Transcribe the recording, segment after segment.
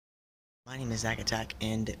My name is Zack Attack,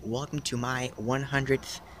 and welcome to my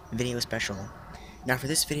 100th video special. Now for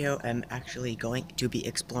this video, I'm actually going to be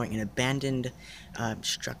exploring an abandoned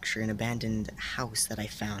structure, an abandoned house that I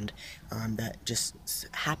found that just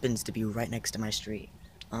happens to be right next to my street.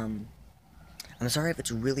 I'm sorry if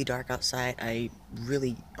it's really dark outside. I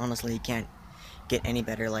really, honestly can't get any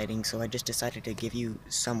better lighting, so I just decided to give you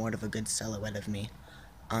somewhat of a good silhouette of me.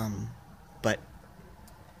 But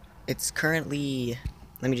it's currently,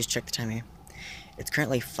 let me just check the time here. It's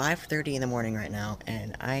currently 5:30 in the morning right now,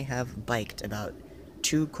 and I have biked about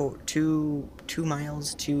 2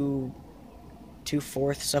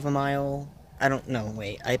 fourths of a mile. I don't know,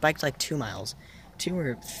 wait, I biked like 2 miles. 2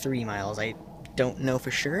 or 3 miles, I don't know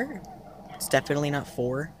for sure. It's definitely not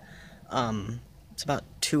 4. It's about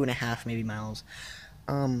 2.5 maybe miles.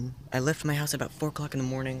 I left my house at about 4 o'clock in the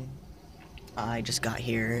morning. I just got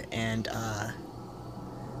here, and,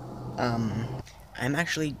 I'm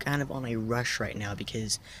actually kind of on a rush right now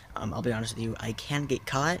because, I'll be honest with you, I can get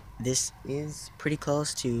caught. This is pretty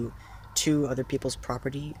close to 2 other people's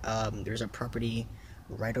property. There's a property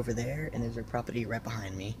right over there, and there's a property right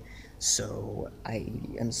behind me. So I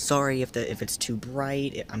am sorry if it's too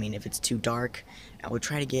bright. I mean, if it's too dark. I will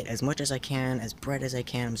try to get as much as I can, as bright as I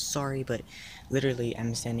can. I'm sorry, but literally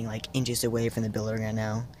I'm standing like inches away from the building right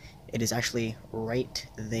now. It is actually right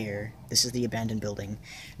there. This is the abandoned building.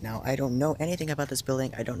 Now, I don't know anything about this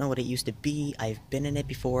building. I don't know what it used to be. I've been in it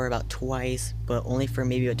before about twice, but only for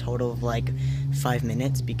maybe a total of like 5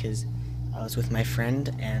 minutes because I was with my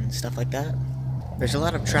friend and stuff like that. There's a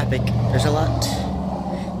lot of traffic. There's a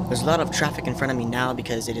lot of traffic in front of me now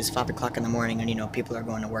because it is 5 o'clock in the morning and, you know, people are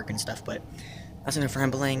going to work and stuff, but that's enough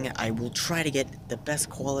rambling. I will try to get the best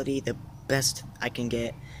quality, the best I can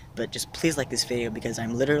get, but just please like this video because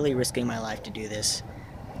I'm literally risking my life to do this.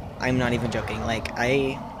 I'm not even joking. Like,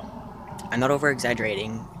 I'm not over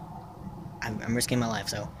exaggerating. I'm risking my life,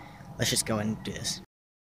 so let's just go and do this.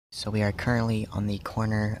 So we are currently on the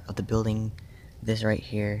corner of the building. This right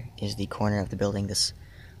here is the corner of the building, this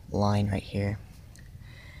line right here.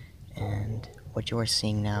 And what you are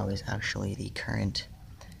seeing now is actually the current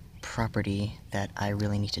property that I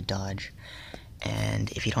really need to dodge. And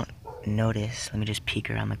if you don't notice, let me just peek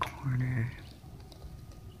around the corner.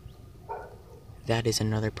 That is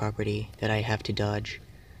another property that I have to dodge.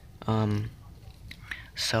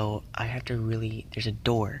 So I have to really, there's a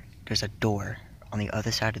door on the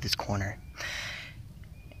other side of this corner,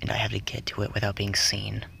 and I have to get to it without being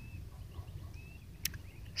seen.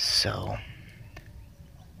 So,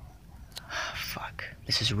 fuck,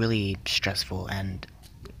 this is really stressful and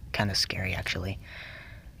kind of scary actually,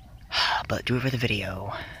 but do it for the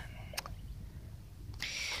video.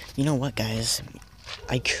 You know what, guys?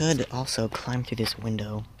 I could also climb through this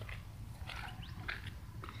window.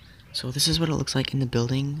 So this is what it looks like in the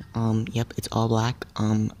building. Yep, it's all black.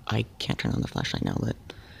 I can't turn on the flashlight now, but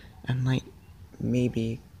I might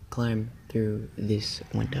maybe climb through this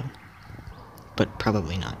window. But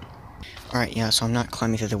probably not. Alright, yeah, so I'm not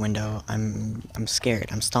climbing through the window. I'm scared.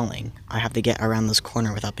 I'm stalling. I have to get around this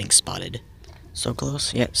corner without being spotted. So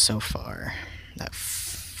close, yet so far. That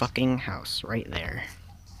fucking house right there.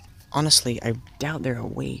 Honestly, I doubt they're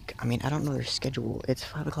awake. I mean, I don't know their schedule. It's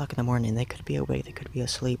 5 o'clock in the morning. They could be awake. They could be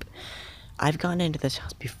asleep. I've gotten into this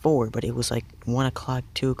house before, but it was like 1 o'clock,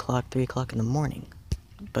 2 o'clock, 3 o'clock in the morning.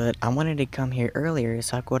 But I wanted to come here earlier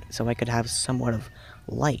so I could have somewhat of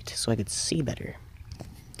light, so I could see better.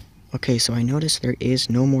 Okay, so I noticed there is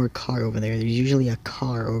no more car over there. There's usually a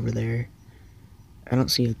car over there. I don't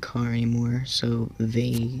see a car anymore, so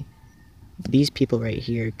these people right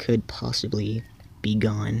here could possibly be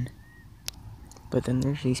gone. But then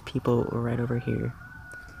there's these people right over here.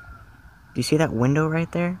 Do you see that window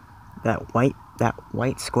right there? That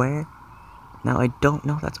white square? Now I don't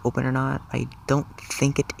know if that's open or not. I don't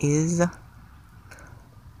think it is.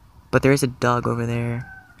 But there is a dog over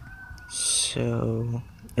there. So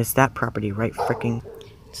it's that property, right? Freaking,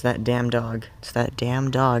 it's that damn dog. It's that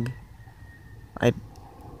damn dog. God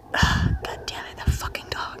damn it, that fucking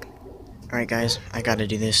dog. Alright guys, I gotta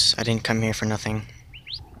do this. I didn't come here for nothing.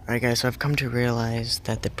 Alright guys, so I've come to realize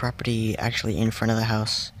that the property actually in front of the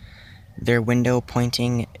house, their window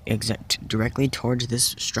pointing directly towards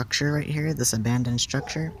this structure right here, this abandoned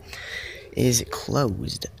structure, is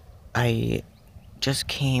closed. I just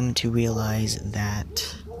came to realize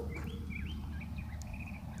that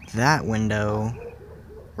that window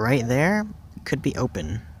right there could be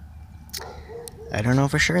open. I don't know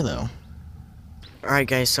for sure though. Alright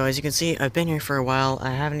guys, so as you can see, I've been here for a while.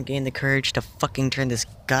 I haven't gained the courage to fucking turn this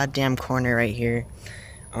goddamn corner right here.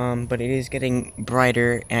 But it is getting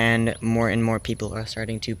brighter and more people are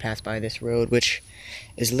starting to pass by this road, which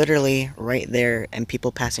is literally right there, and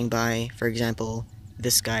people passing by, for example,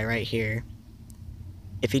 this guy right here,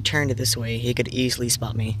 if he turned this way, he could easily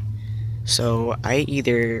spot me. So I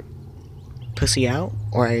either pussy out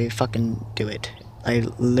or I fucking do it. I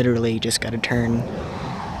literally just gotta turn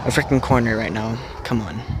a freaking corner right now. Come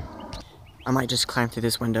on. I might just climb through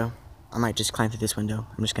this window. I'm just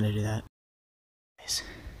gonna do that.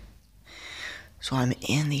 So I'm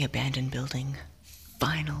in the abandoned building.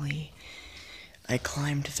 Finally. I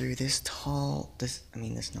climbed through this tiny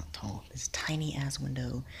ass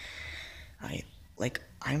window.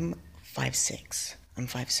 I'm 5'6".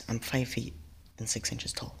 I'm 5 feet and 6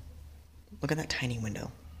 inches tall. Look at that tiny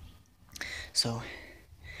window. So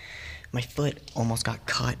my foot almost got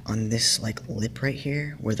caught on this like lip right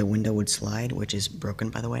here where the window would slide, which is broken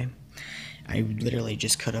by the way. I literally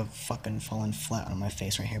just could have fucking fallen flat on my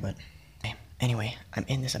face right here, but anyway, I'm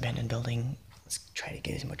in this abandoned building. Let's try to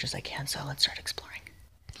get as much as I can, so let's start exploring.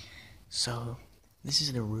 So this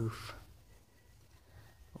is the roof.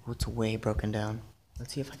 Oh, it's way broken down.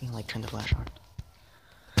 Let's see if I can like turn the flash on.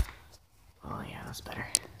 Oh yeah, that's better.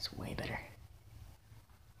 It's way better.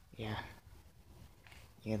 Yeah.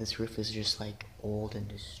 Yeah, this roof is just like old and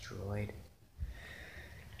destroyed.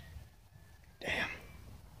 Damn.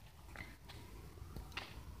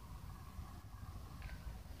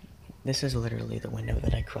 This is literally the window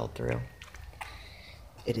that I crawled through.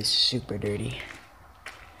 It is super dirty.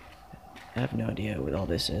 I have no idea what all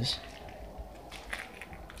this is.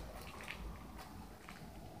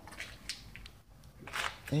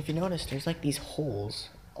 And if you notice, there's like these holes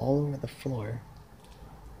all over the floor.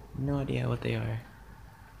 No idea what they are.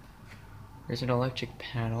 There's an electric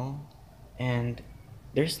panel, and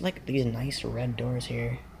there's like these nice red doors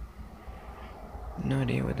here. No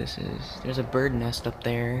idea what this is. There's a bird nest up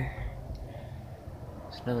there.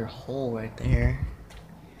 There's another hole right there.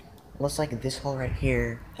 Looks like this hole right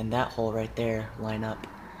here and that hole right there line up.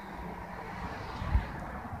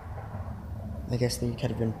 I guess there could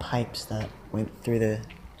have been pipes that went through the...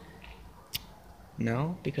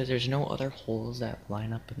 No, because there's no other holes that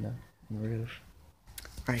line up in the roof.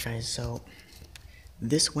 Alright guys, so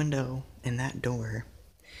this window and that door,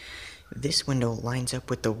 this window lines up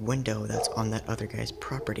with the window that's on that other guy's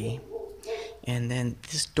property. And then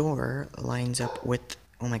this door lines up with...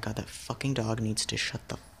 Oh my god, that fucking dog needs to shut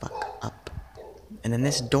the fuck up. And then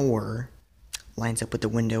this door lines up with the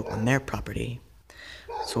window on their property.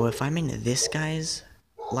 So if I'm in this guy's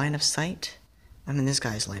line of sight, I'm in this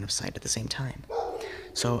guy's line of sight at the same time.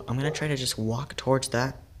 So I'm gonna try to just walk towards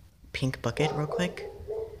that pink bucket real quick.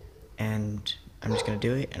 And I'm just gonna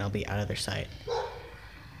do it and I'll be out of their sight.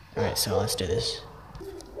 Alright, so let's do this.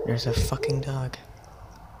 There's a fucking dog.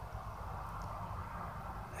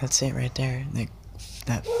 That's it right there.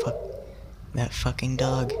 That fucking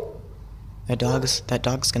dog. That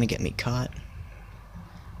dog's gonna get me caught.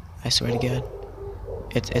 I swear to God.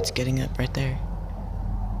 It's getting up right there.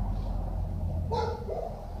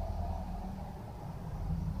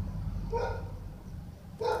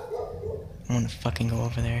 I'm gonna fucking go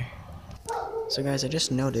over there. So guys, I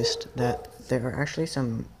just noticed that there are actually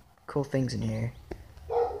some cool things in here.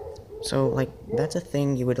 So like, that's a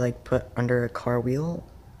thing you would like put under a car wheel,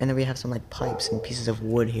 and then we have some like pipes and pieces of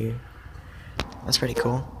wood here. That's pretty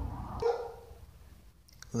cool.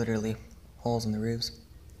 Literally, holes in the roofs.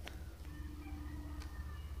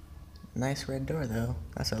 Nice red door though.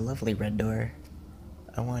 That's a lovely red door.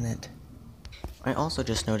 I want it. I also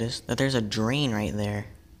just noticed that there's a drain right there.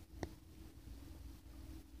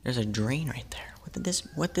 There's a drain right there.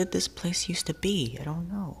 What did this place used to be? I don't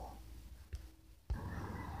know.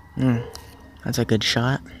 That's a good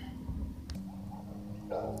shot.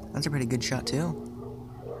 That's a pretty good shot too.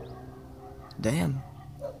 Damn.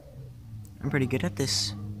 I'm pretty good at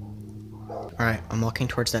this. Alright, I'm walking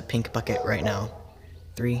towards that pink bucket right now.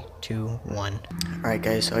 3, 2, 1. Alright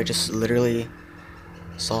guys, so I just literally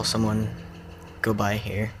saw someone go by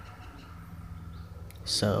here.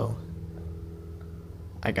 So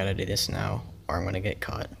I gotta do this now or I'm gonna get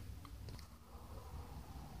caught.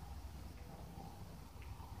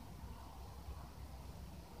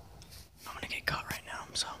 I'm gonna get caught right now,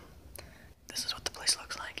 so this is what the place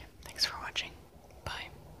looks like. Thanks for watching. Bye.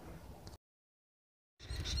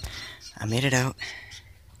 I made it out.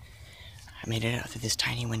 I made it out through this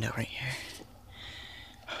tiny window right here.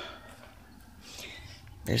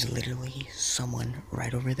 There's literally someone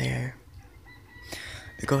right over there.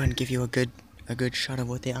 I'll go ahead and give you a good shot of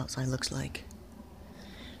what the outside looks like.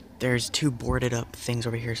 There's 2 boarded up things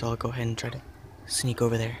over here, so I'll go ahead and try to sneak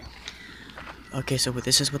over there. Okay, so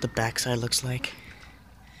this is what the backside looks like.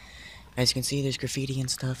 As you can see, there's graffiti and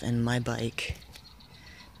stuff, and my bike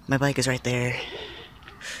is right there.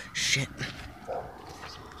 shit.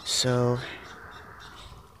 So,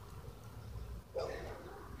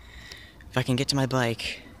 if I can get to my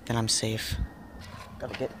bike, then I'm safe.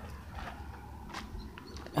 Gotta get...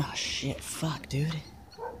 Oh shit, fuck, dude.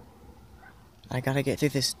 I gotta get through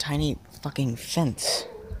this tiny fucking fence.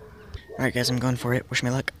 Alright guys, I'm going for it. Wish me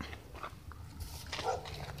luck.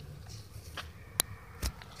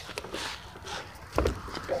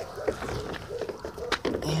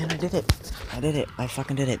 And I did it. I did it. I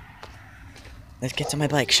fucking did it. Let's get to my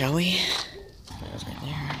bike, shall we? That was right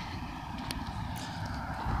there.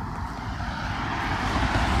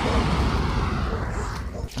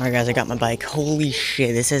 Alright guys, I got my bike. Holy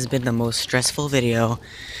shit, this has been the most stressful video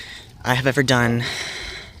I have ever done.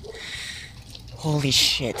 Holy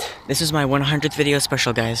shit. This is my 100th video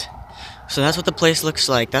special, guys. So that's what the place looks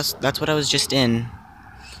like. That's what I was just in.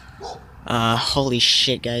 Holy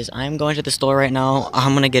shit, guys. I'm going to the store right now.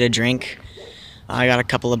 I'm gonna get a drink. I got a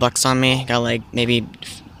couple of bucks on me. Got like maybe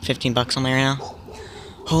 15 bucks on me right now.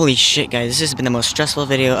 Holy shit, guys. This has been the most stressful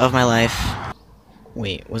video of my life.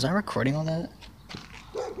 Wait, was I recording all that?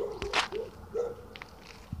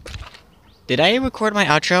 Did I record my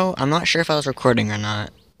outro? I'm not sure if I was recording or not.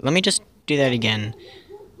 Let me just do that again.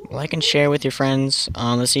 Like and share with your friends.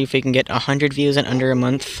 Let's see if we can get 100 views in under a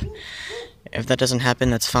month. If that doesn't happen,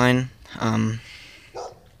 that's fine.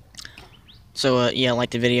 Yeah, like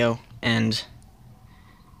the video, and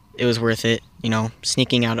it was worth it. You know,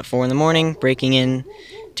 sneaking out at 4 in the morning, breaking in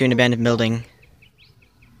to an abandoned building.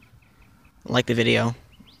 Like the video.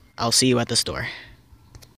 I'll see you at the store.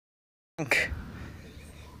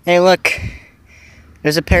 Hey, look.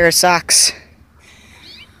 There's a pair of socks.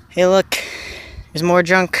 Hey, look. There's more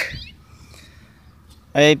junk.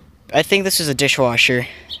 I think this is a dishwasher.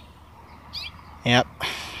 Yep.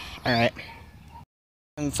 Alright.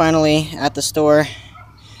 I'm finally at the store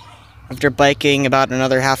after biking about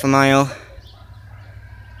another half a mile.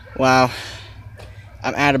 Wow.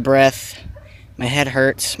 I'm out of breath. My head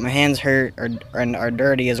hurts. My hands hurt and are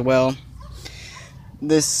dirty as well.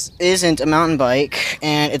 This isn't a mountain bike,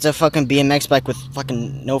 and it's a fucking BMX bike with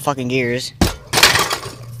fucking no fucking gears.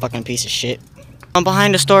 Fucking piece of shit. I'm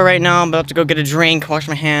behind the store right now. I'm about to go get a drink, wash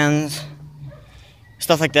my hands,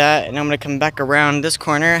 stuff like that, and I'm gonna come back around this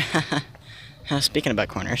corner. Speaking about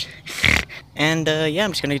corners. And, yeah, I'm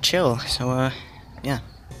just gonna chill. So, yeah.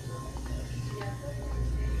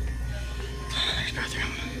 There's the bathroom.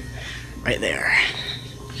 Right there.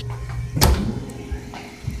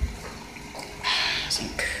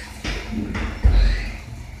 Sink.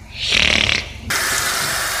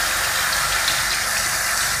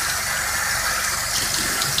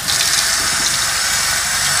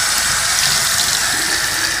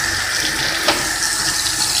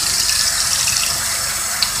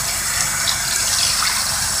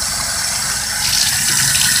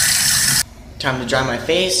 Time to dry my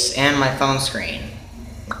face and my phone screen.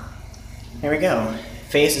 There we go.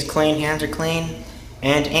 Face is clean, hands are clean,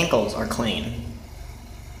 and ankles are clean.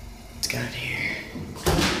 Let's get out of here.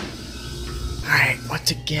 Alright, what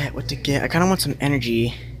to get? I kinda want some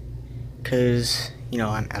energy, cause, you know,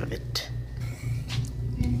 I'm out of it.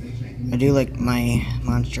 I do like my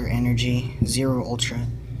Monster Energy Zero Ultra.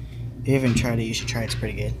 If you haven't tried it, you should try it, it's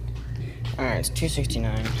pretty good. Alright, it's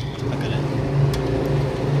 $2.69. Look at it.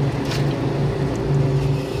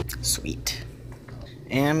 Sweet.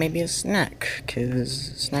 And maybe a snack,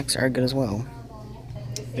 because snacks are good as well.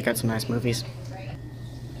 They got some nice movies.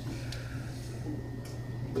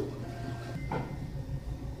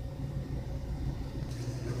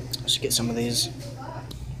 I should get some of these.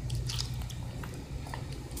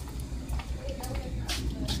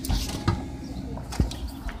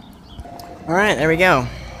 Alright, there we go.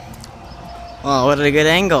 Oh, what a good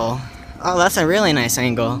angle. Oh, that's a really nice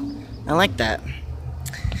angle. I like that.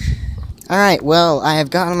 Alright, well, I have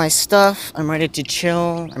gotten my stuff. I'm ready to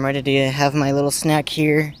chill. I'm ready to have my little snack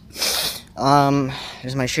here.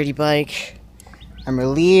 There's my shitty bike. I'm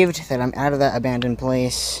relieved that I'm out of that abandoned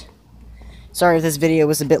place. Sorry if this video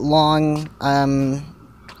was a bit long.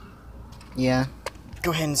 Yeah.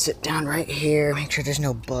 Go ahead and sit down right here. Make sure there's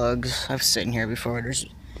no bugs. I've sitting here before. There's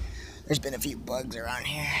been a few bugs around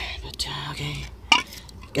here. But, okay.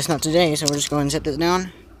 Guess not today, so we're just going to sit this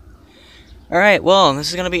down. Alright, well, this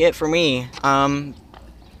is gonna be it for me.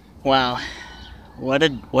 Wow. What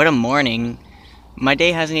a morning. My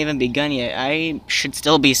day hasn't even begun yet. I should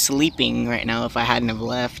still be sleeping right now if I hadn't have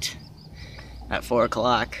left at 4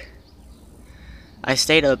 o'clock. I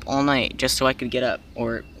stayed up all night just so I could get up,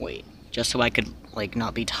 or wait, just so I could, like,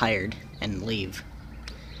 not be tired and leave.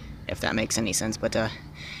 If that makes any sense, but,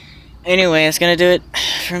 anyway, that's gonna do it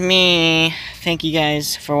for me. Thank you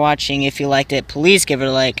guys for watching. If you liked it, please give it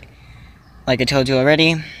a like. like I told you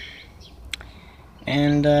already.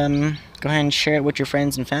 And go ahead and share it with your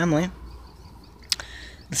friends and family.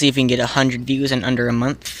 Let's see if we can get 100 views in under a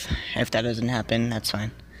month. If that doesn't happen, that's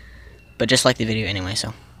fine. But just like the video anyway,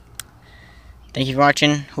 so. Thank you for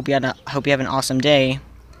watching. Hope you have an awesome day.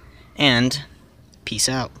 And peace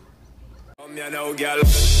out.